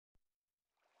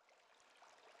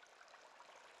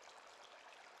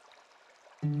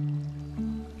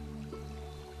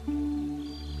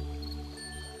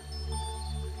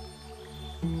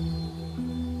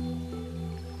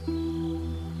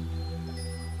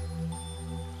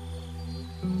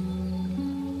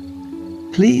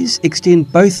Please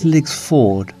extend both legs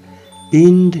forward,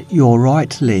 bend your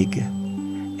right leg,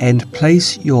 and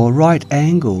place your right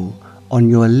ankle on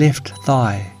your left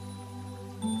thigh.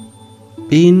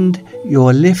 Bend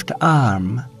your left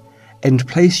arm and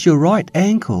place your right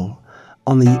ankle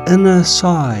on the inner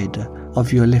side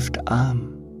of your left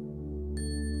arm.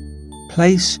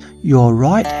 Place your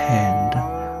right hand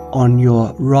on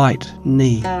your right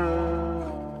knee.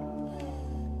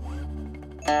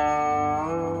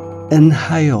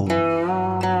 Inhale.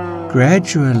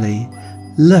 Gradually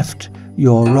lift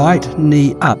your right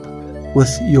knee up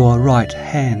with your right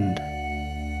hand.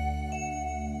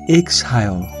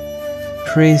 Exhale.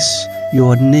 Press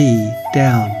your knee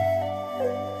down.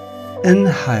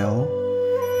 Inhale.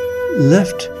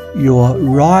 Lift your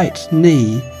right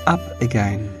knee up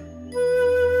again.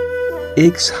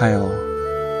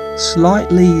 Exhale.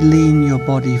 Slightly lean your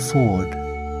body forward.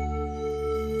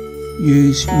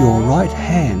 Use your right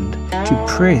hand to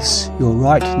press your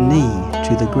right knee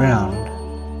to the ground.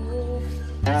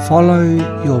 Follow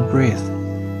your breath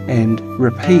and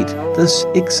repeat this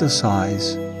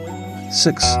exercise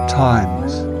 6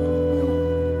 times.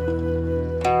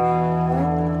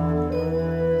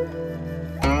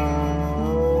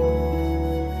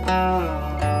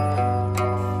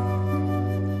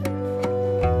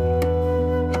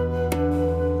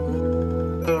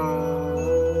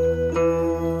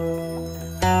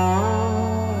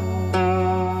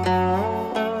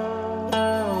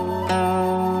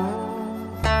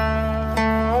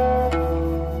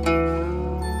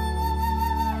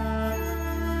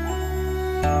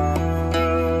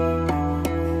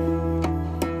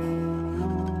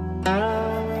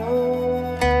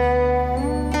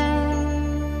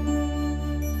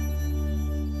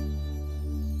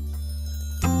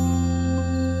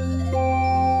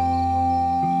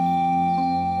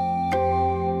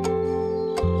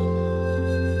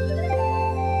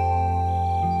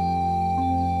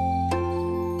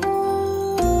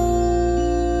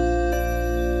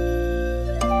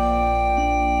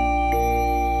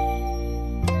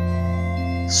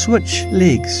 Switch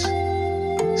legs.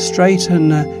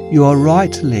 Straighten your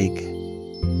right leg,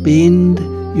 bend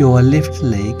your left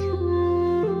leg,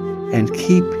 and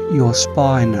keep your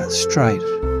spine straight.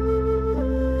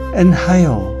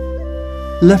 Inhale.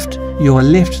 Lift your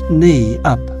left knee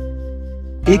up.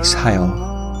 Exhale.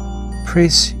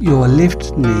 Press your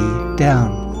left knee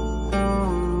down.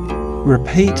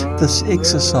 Repeat this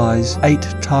exercise 8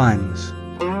 times.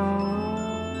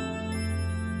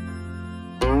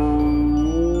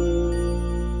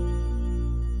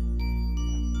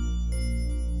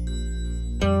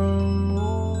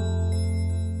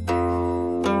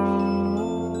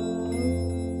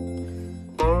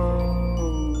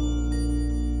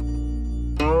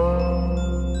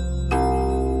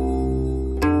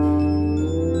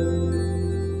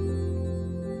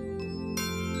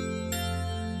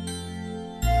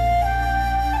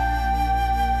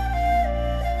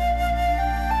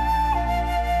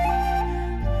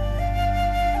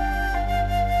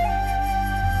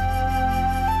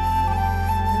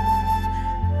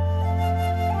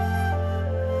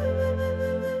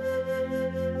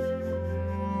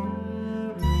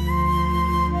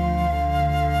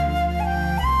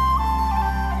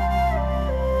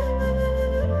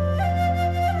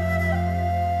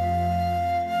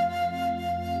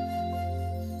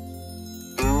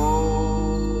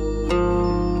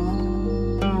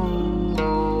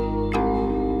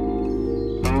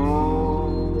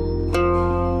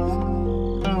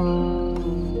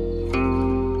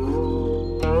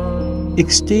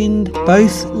 Extend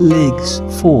both legs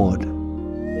forward,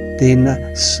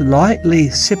 then slightly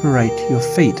separate your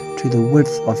feet to the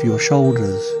width of your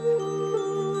shoulders.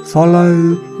 Follow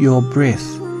your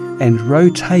breath and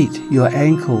rotate your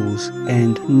ankles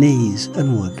and knees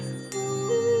inward.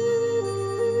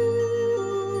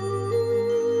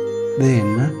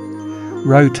 Then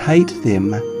rotate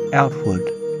them outward.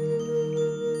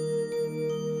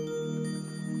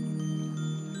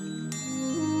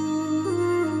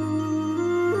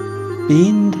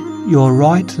 Bend your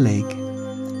right leg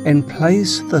and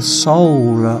place the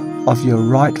sole of your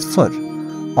right foot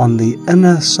on the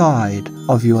inner side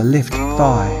of your left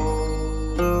thigh.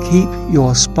 Keep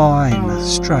your spine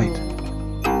straight.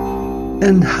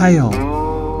 Inhale.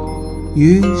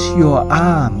 Use your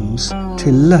arms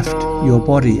to lift your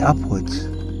body upwards.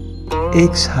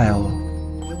 Exhale.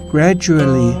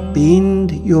 Gradually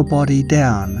bend your body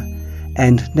down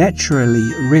and naturally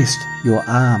rest your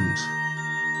arms.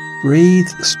 Breathe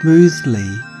smoothly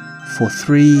for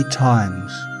 3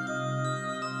 times.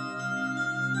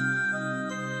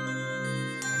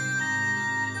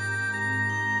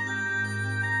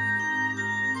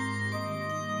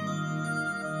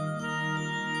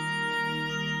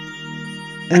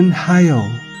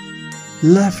 Inhale,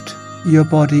 lift your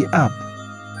body up,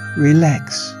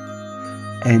 relax,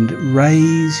 and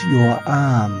raise your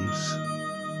arms.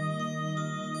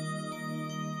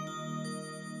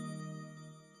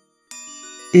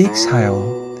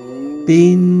 Exhale,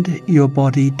 bend your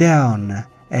body down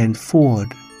and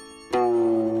forward.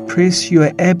 Press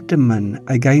your abdomen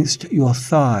against your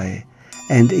thigh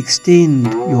and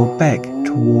extend your back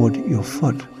toward your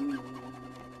foot.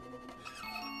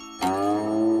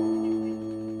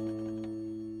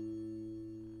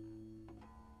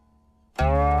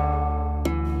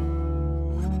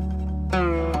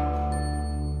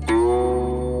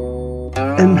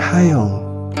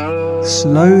 Inhale,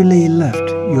 slowly lift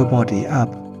your body up.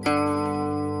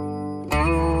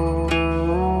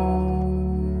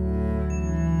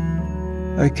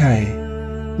 Okay,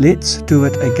 let's do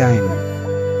it again.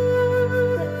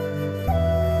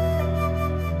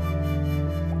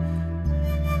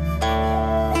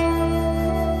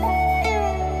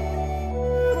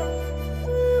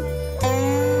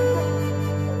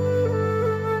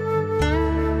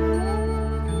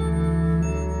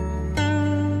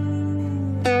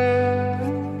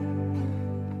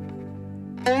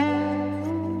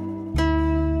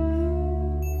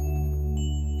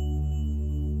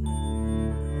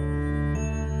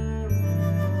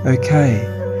 Okay,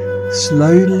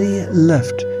 slowly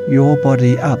lift your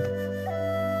body up.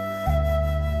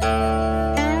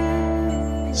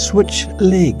 Switch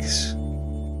legs.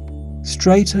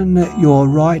 Straighten your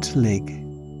right leg,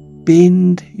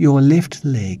 bend your left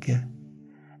leg,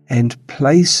 and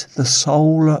place the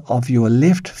sole of your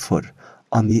left foot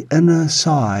on the inner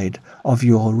side of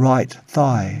your right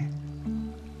thigh.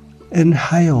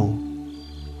 Inhale,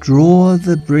 draw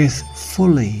the breath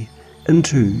fully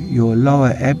into your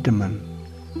lower abdomen.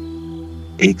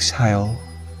 Exhale,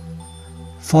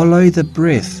 follow the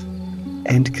breath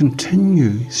and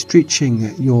continue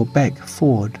stretching your back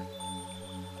forward.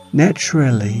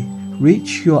 Naturally,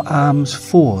 reach your arms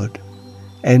forward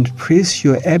and press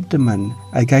your abdomen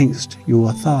against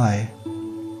your thigh.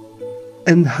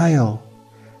 Inhale,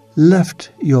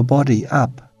 lift your body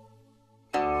up.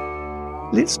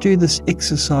 Let's do this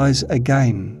exercise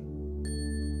again.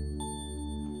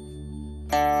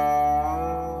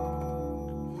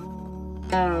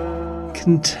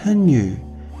 Continue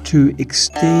to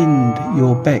extend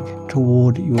your back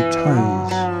toward your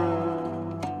toes.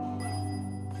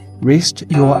 Rest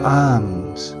your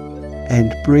arms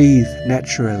and breathe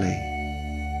naturally.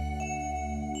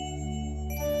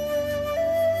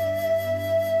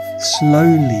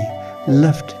 Slowly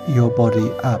lift your body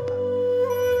up.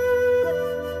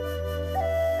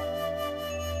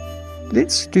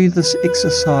 Let's do this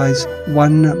exercise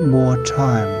one more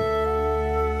time.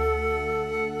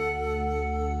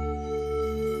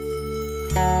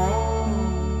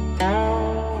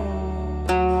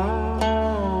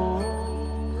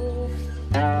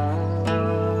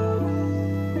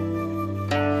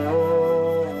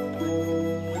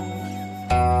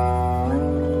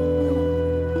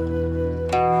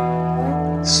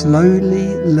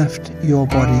 Slowly lift your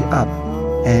body up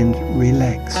and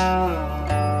relax.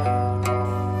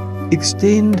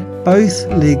 Extend both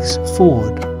legs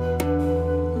forward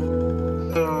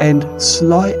and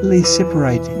slightly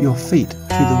separate your feet to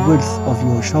the width of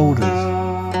your shoulders.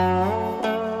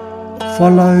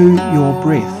 Follow your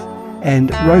breath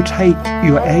and rotate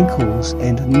your ankles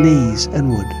and knees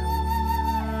inward.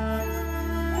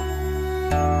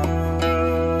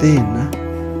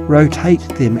 Then rotate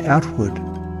them outward.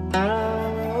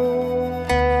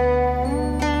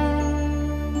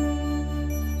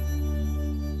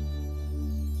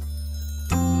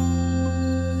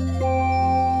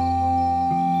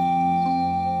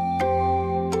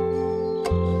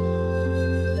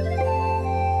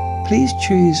 Please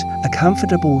choose a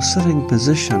comfortable sitting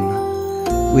position,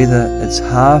 whether it's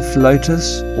half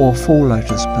lotus or full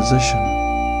lotus position.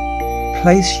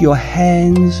 Place your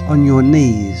hands on your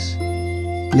knees,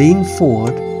 lean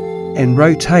forward and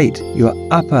rotate your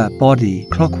upper body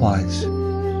clockwise.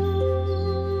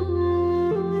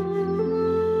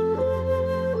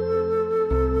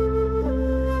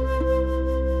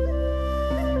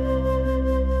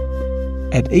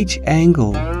 At each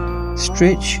angle,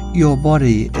 stretch your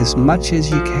body as much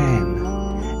as you can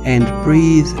and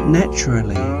breathe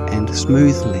naturally and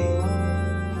smoothly.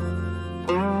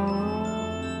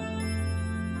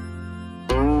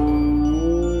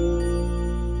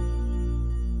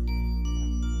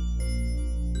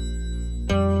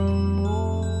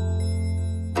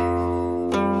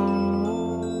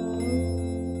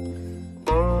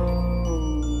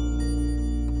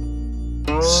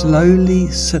 Slowly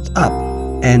sit up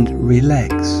and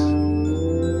relax.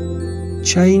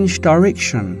 change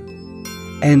direction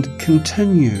and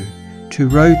continue to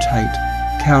rotate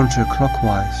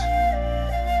counterclockwise.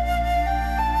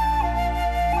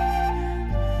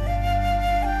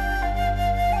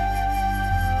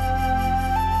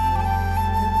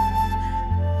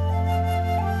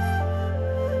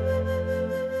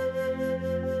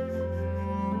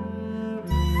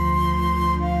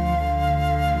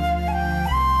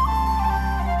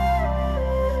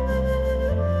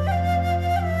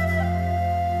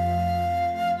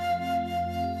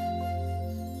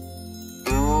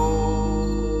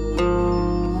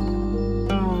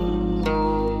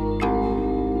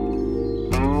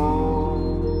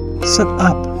 Sit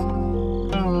up.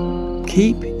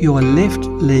 Keep your left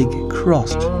leg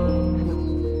crossed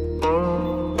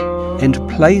and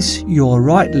place your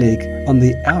right leg on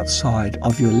the outside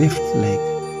of your left leg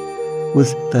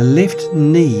with the left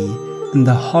knee in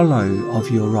the hollow of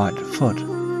your right foot.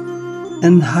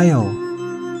 Inhale.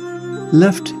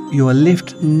 Lift your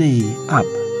left knee up.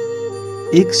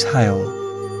 Exhale.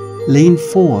 Lean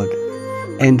forward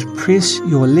and press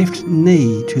your left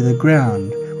knee to the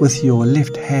ground with your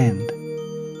left hand.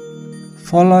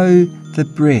 Follow the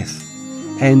breath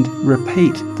and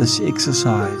repeat this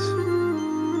exercise.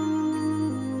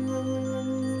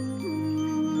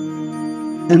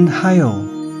 Inhale.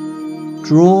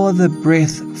 Draw the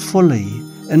breath fully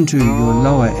into your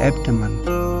lower abdomen.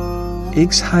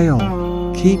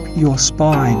 Exhale. Keep your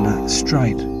spine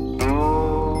straight.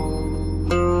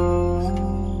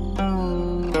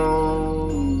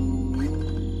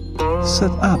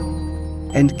 Sit up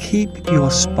and keep your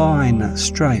spine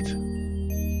straight.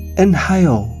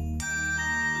 Inhale.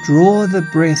 Draw the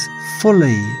breath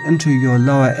fully into your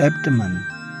lower abdomen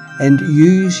and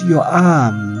use your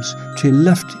arms to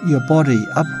lift your body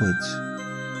upwards.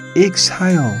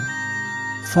 Exhale.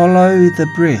 Follow the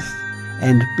breath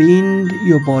and bend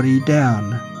your body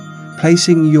down,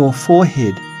 placing your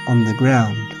forehead on the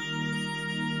ground.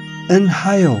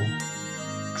 Inhale.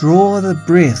 Draw the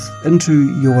breath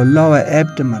into your lower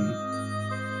abdomen.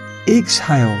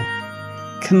 Exhale.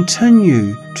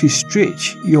 Continue to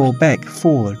stretch your back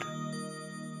forward.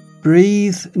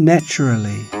 Breathe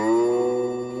naturally.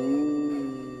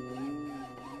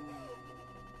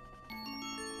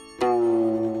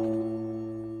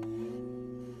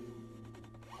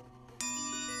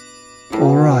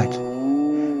 All right.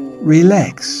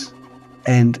 Relax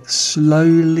and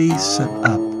slowly sit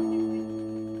up.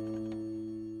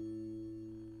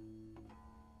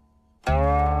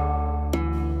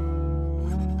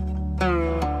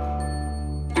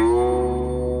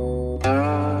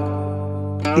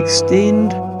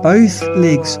 Extend both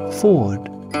legs forward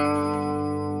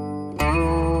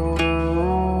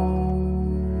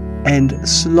and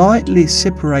slightly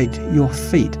separate your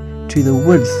feet to the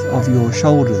width of your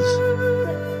shoulders.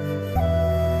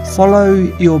 Follow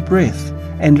your breath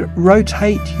and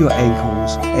rotate your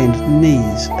ankles and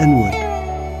knees inward.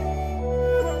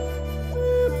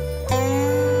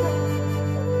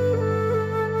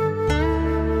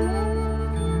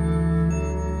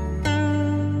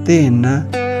 Then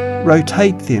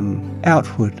rotate them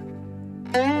outward.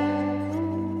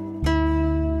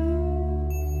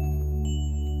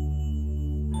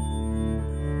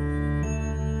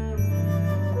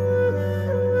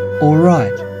 All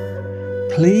right.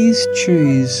 Please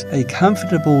choose a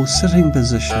comfortable sitting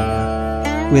position,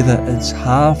 whether it's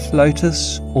half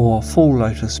lotus or full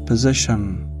lotus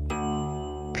position.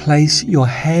 Place your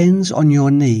hands on your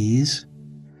knees,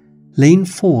 lean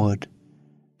forward,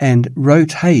 and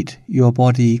rotate your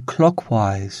body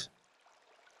clockwise.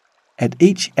 At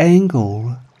each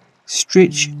angle,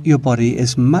 stretch your body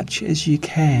as much as you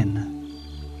can,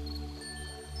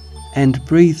 and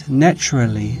breathe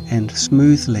naturally and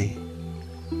smoothly.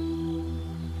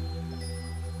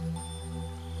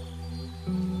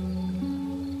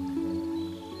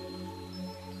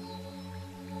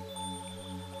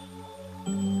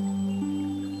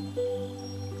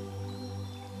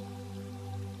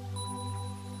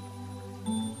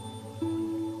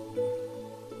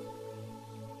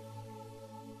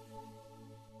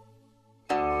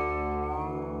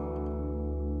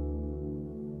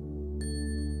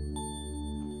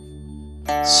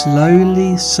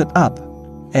 Slowly sit up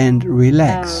and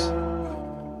relax.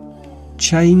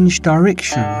 Change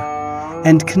direction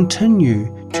and continue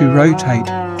to rotate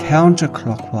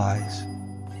counterclockwise.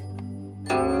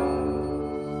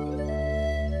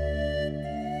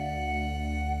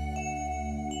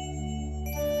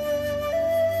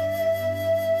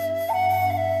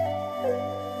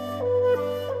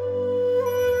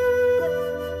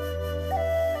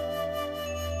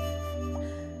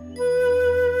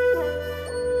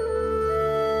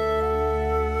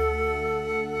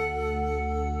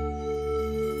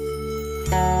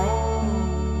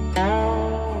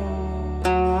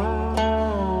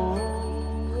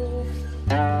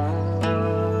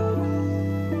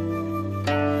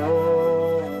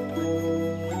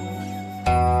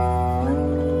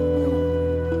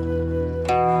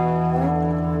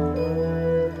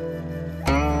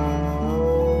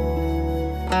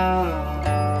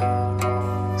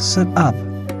 Sit up.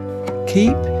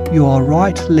 Keep your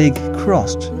right leg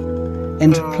crossed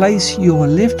and place your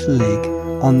left leg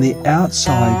on the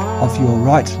outside of your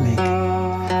right leg,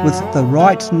 with the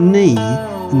right knee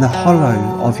in the hollow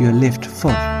of your left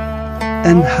foot.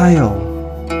 Inhale,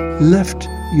 lift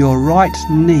your right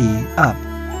knee up.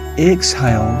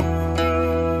 Exhale,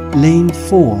 lean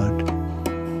forward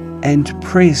and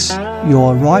press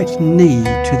your right knee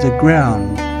to the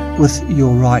ground with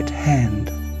your right hand.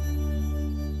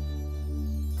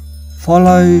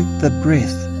 Follow the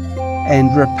breath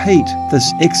and repeat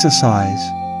this exercise.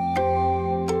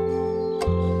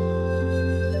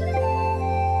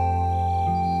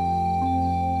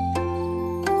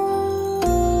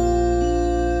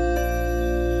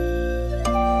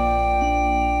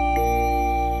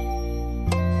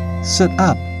 Sit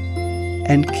up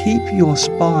and keep your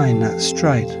spine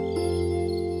straight.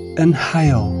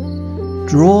 Inhale,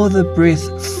 draw the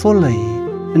breath fully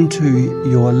into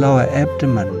your lower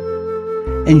abdomen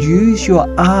and use your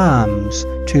arms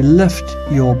to lift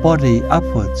your body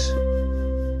upwards.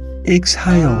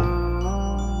 Exhale,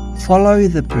 follow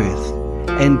the breath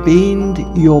and bend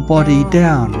your body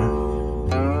down,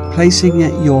 placing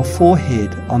your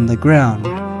forehead on the ground.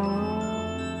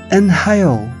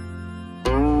 Inhale,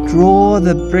 draw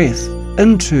the breath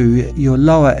into your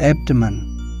lower abdomen.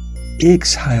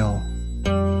 Exhale.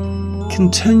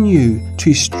 Continue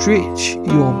to stretch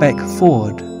your back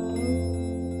forward.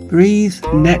 Breathe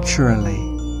naturally.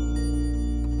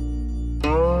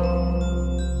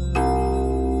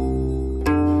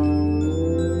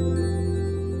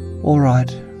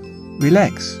 Alright,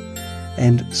 relax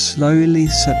and slowly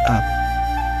sit up.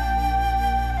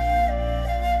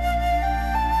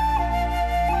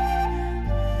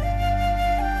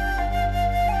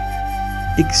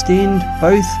 Extend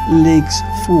both legs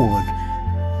forward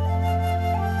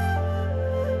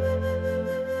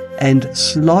and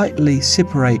slightly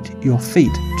separate your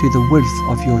feet to the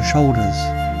width of your shoulders.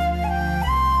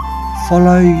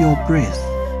 Follow your breath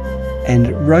and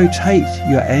rotate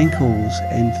your ankles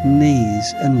and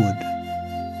knees inward.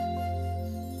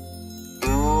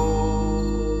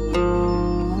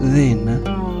 Then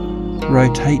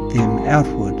rotate them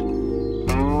outward.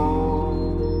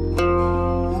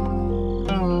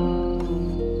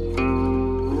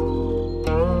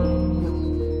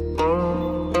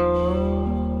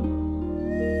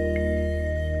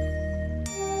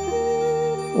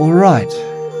 Alright,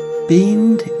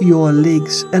 bend your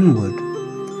legs inward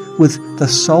with the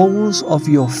soles of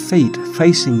your feet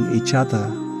facing each other.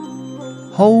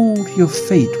 Hold your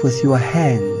feet with your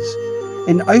hands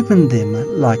and open them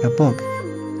like a book.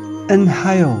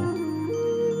 Inhale,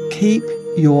 keep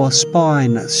your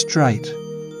spine straight.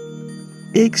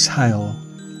 Exhale,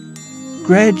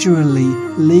 gradually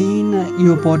lean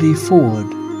your body forward.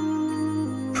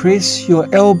 Press your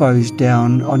elbows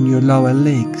down on your lower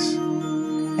legs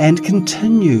and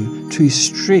continue to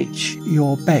stretch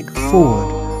your back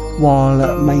forward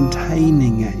while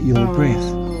maintaining your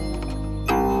breath.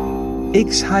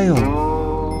 Exhale,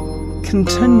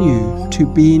 continue to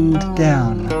bend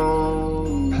down.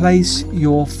 Place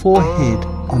your forehead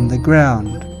on the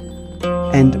ground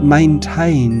and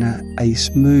maintain a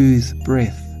smooth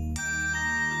breath.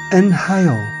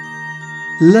 Inhale,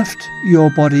 lift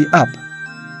your body up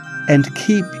and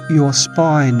keep your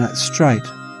spine straight.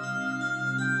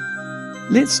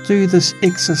 Let's do this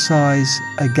exercise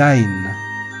again.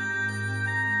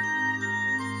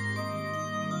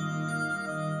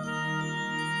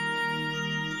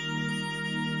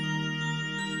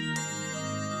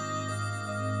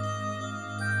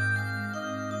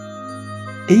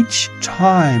 Each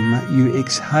time you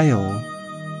exhale,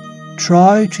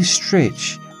 try to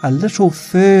stretch a little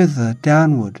further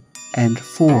downward and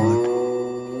forward.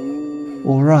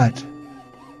 Alright,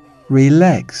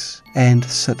 relax and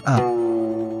sit up.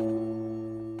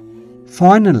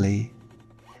 Finally,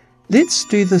 let's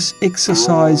do this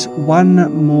exercise one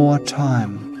more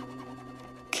time.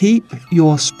 Keep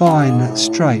your spine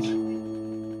straight.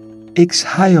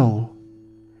 Exhale.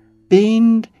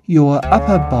 Bend your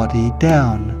upper body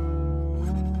down.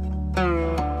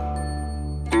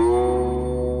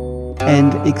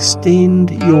 And extend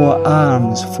your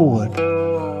arms forward.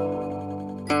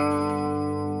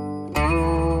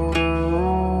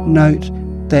 Note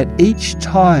that each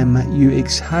time you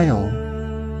exhale,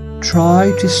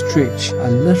 try to stretch a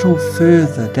little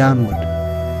further downward.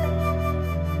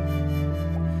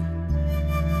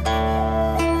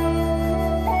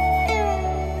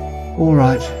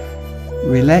 Alright,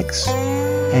 relax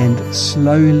and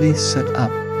slowly sit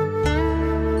up.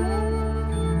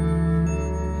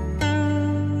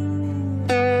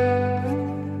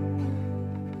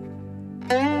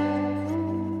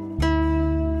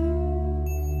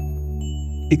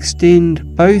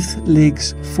 extend both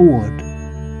legs forward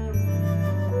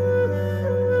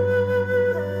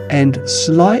and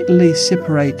slightly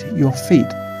separate your feet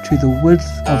to the width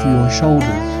of your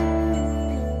shoulders.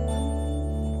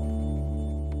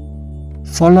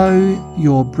 Follow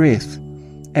your breath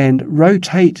and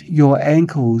rotate your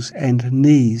ankles and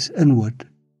knees inward.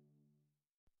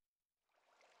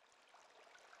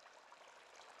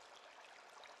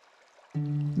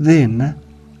 Then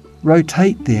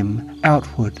rotate them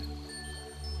outward.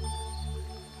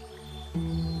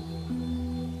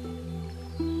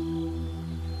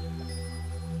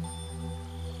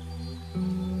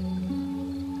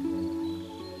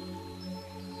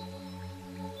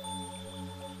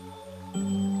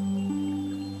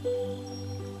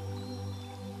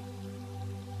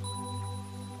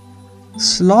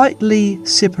 Slightly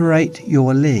separate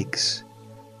your legs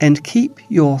and keep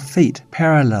your feet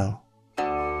parallel.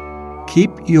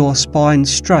 Keep your spine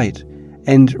straight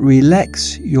and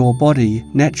relax your body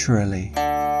naturally.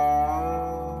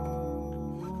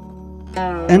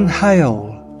 Inhale.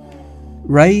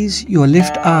 Raise your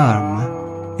left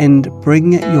arm and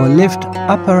bring your left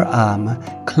upper arm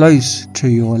close to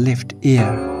your left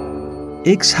ear.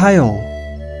 Exhale.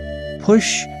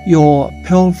 Push your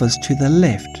pelvis to the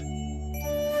left.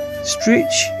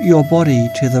 Stretch your body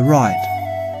to the right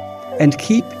and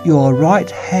keep your right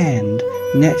hand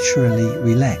naturally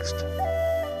relaxed.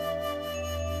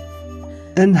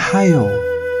 Inhale.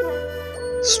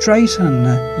 Straighten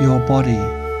your body.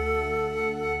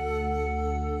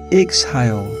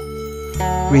 Exhale.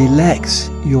 Relax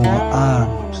your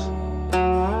arms.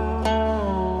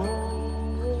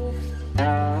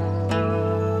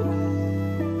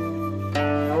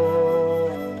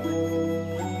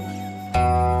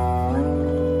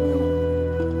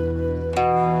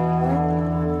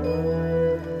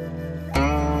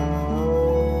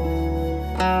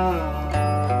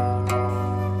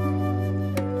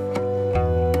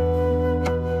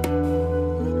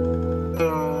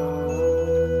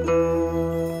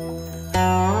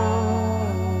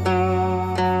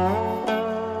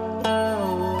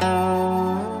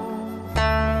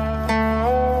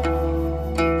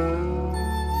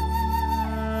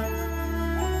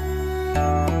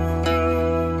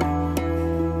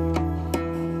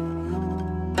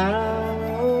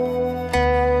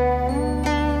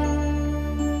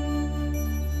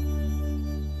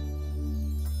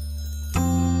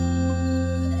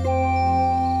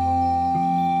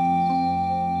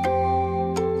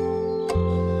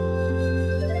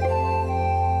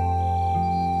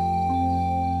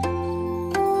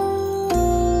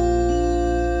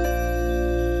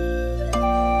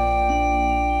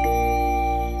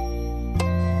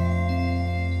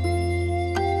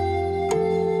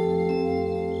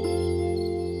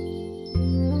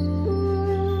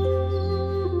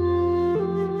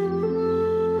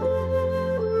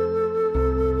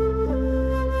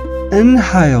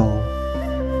 Inhale.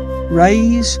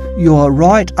 Raise your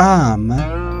right arm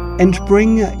and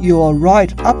bring your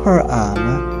right upper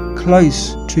arm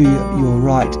close to your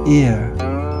right ear.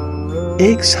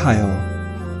 Exhale.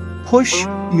 Push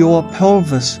your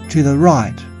pelvis to the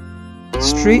right.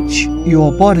 Stretch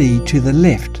your body to the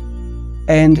left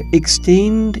and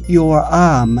extend your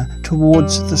arm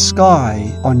towards the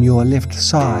sky on your left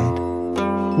side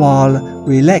while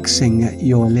relaxing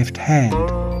your left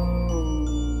hand.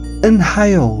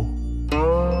 Inhale.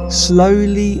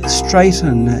 Slowly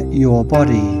straighten your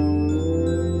body.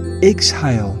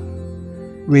 Exhale.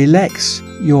 Relax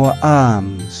your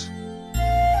arms.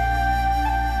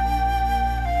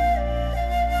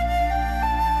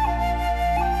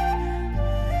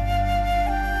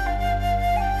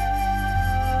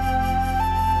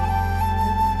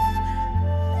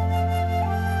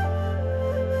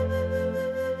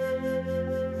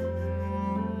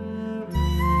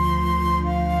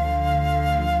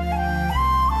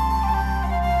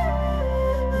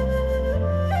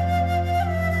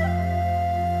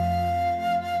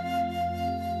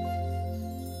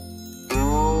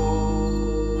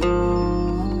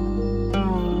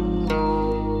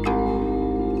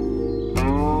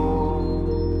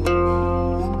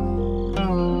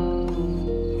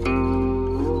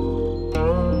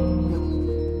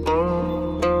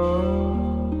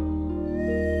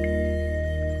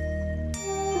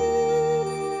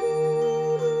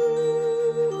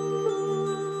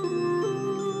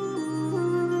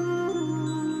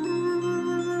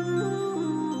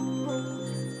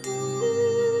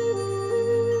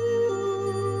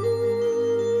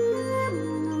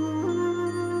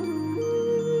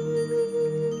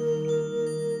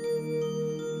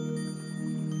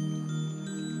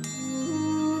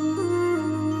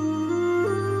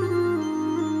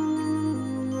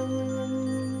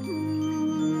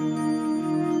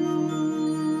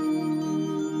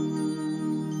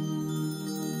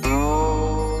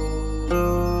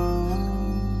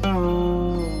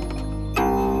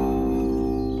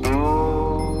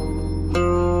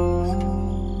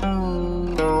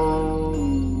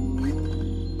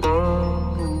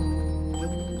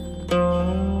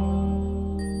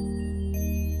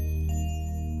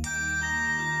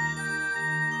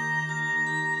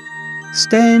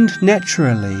 Stand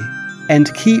naturally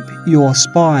and keep your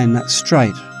spine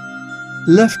straight.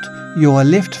 Lift your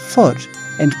left foot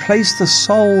and place the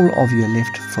sole of your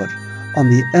left foot on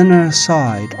the inner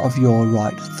side of your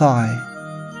right thigh.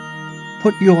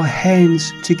 Put your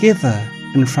hands together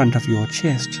in front of your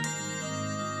chest.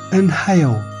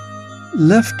 Inhale.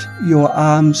 Lift your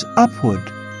arms upward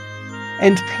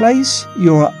and place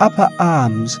your upper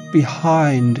arms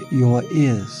behind your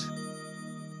ears.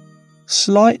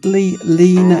 Slightly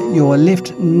lean your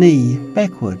left knee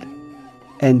backward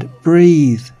and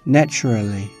breathe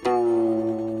naturally.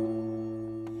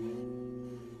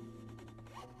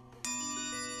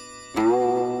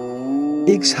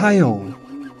 Exhale.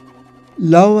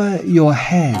 Lower your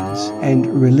hands and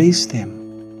release them.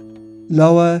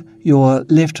 Lower your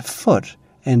left foot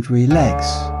and relax.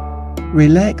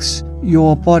 Relax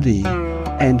your body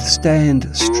and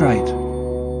stand straight.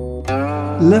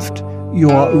 Lift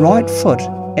your right foot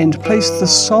and place the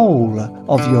sole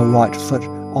of your right foot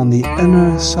on the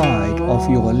inner side of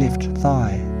your left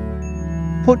thigh.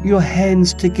 Put your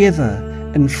hands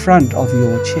together in front of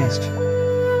your chest.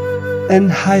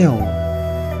 Inhale.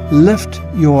 Lift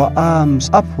your arms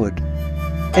upward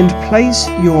and place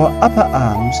your upper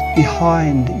arms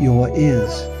behind your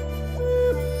ears.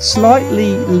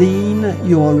 Slightly lean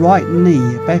your right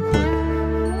knee backward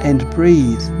and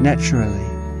breathe naturally.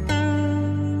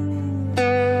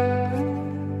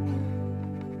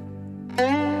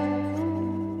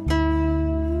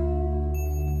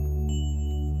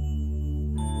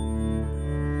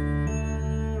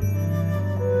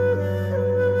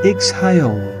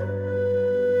 Exhale.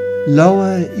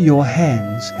 Lower your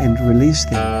hands and release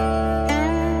them.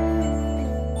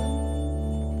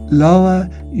 Lower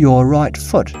your right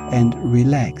foot and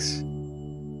relax.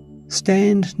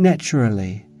 Stand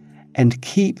naturally and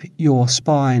keep your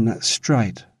spine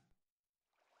straight.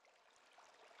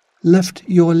 Lift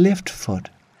your left foot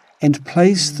and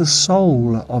place the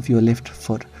sole of your left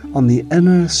foot on the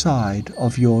inner side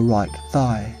of your right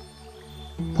thigh.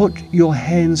 Put your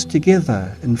hands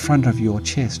together in front of your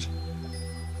chest.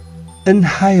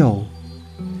 Inhale.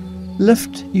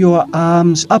 Lift your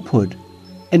arms upward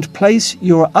and place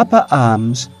your upper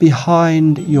arms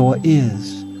behind your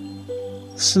ears.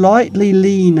 Slightly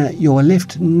lean your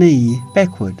left knee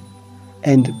backward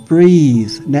and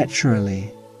breathe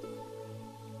naturally.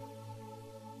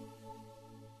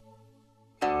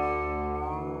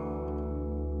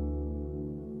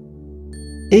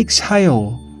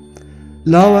 Exhale.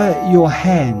 Lower your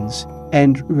hands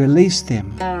and release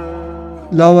them.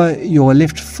 Lower your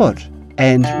left foot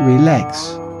and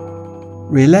relax.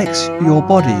 Relax your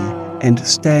body and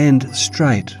stand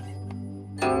straight.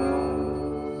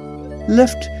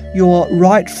 Lift your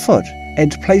right foot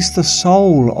and place the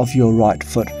sole of your right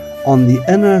foot on the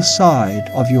inner side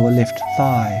of your left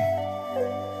thigh.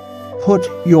 Put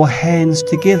your hands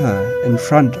together in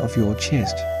front of your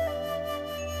chest.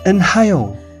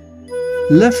 Inhale.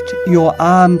 Lift your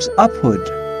arms upward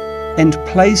and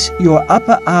place your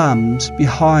upper arms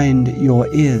behind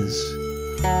your ears.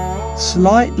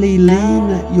 Slightly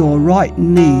lean your right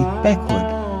knee backward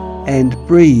and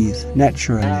breathe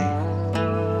naturally.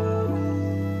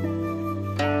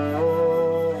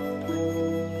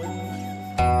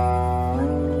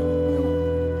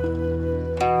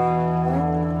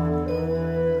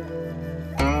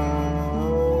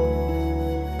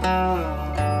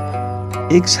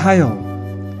 Exhale.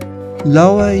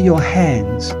 Lower your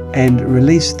hands and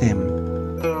release them.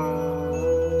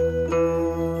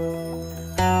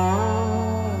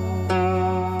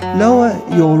 Lower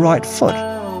your right foot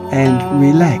and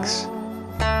relax.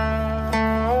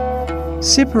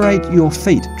 Separate your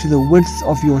feet to the width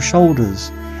of your shoulders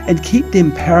and keep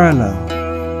them parallel.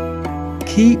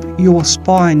 Keep your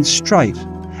spine straight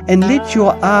and let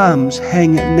your arms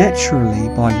hang naturally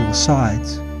by your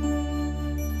sides.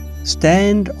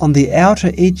 Stand on the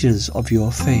outer edges of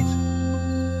your feet.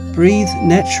 Breathe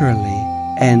naturally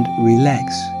and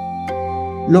relax.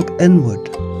 Look inward.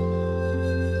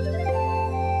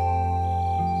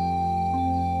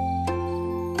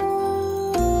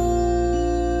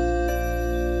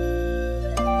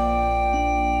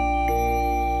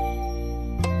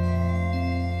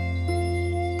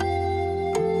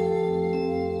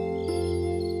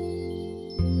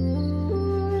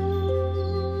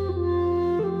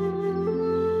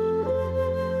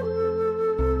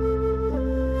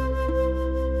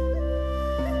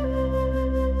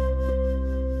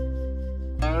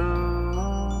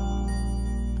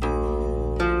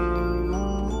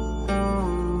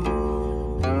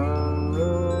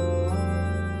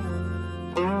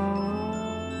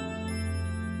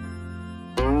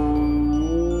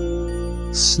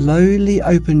 Slowly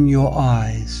open your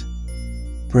eyes.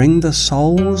 Bring the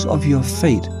soles of your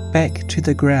feet back to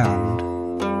the ground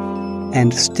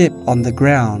and step on the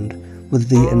ground with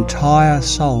the entire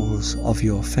soles of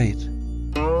your feet.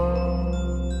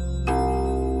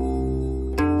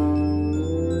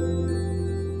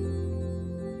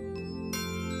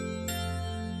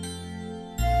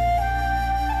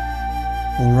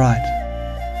 Alright,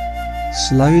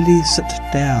 slowly sit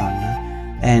down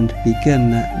and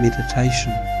begin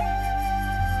meditation.